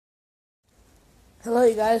Hello,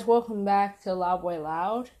 you guys. Welcome back to Loud Boy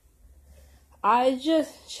Loud. I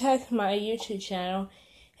just checked my YouTube channel,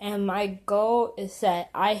 and my goal is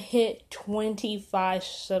that I hit 25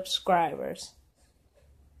 subscribers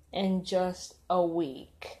in just a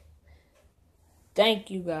week.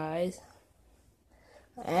 Thank you, guys.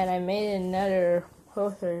 And I made another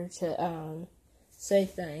poster to say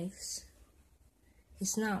thanks.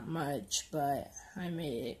 It's not much, but I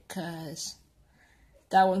made it because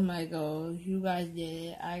that was my goal. You guys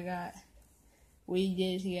did it. We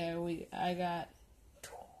did it together. I got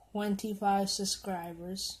 25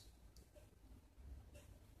 subscribers.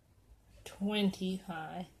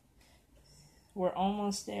 25. We're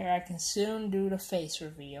almost there. I can soon do the face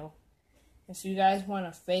reveal. If you guys want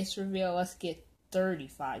a face reveal, let's get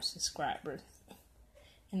 35 subscribers.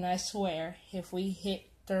 And I swear, if we hit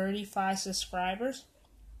 35 subscribers,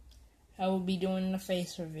 I will be doing the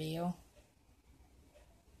face reveal.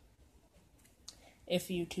 If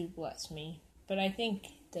YouTube lets me. But I think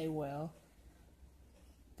they will.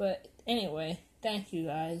 But anyway, thank you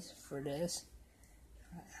guys for this.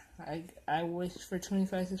 I wished for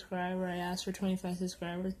 25 subscribers. I asked for 25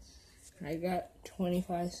 subscribers. I got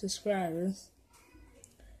 25 subscribers.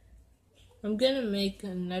 I'm gonna make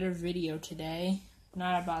another video today.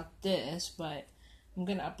 Not about this, but I'm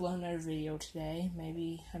gonna upload another video today.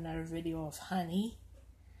 Maybe another video of honey.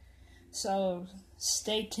 So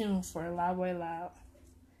stay tuned for Loud Boy Loud.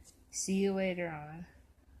 See you later on.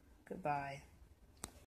 Goodbye.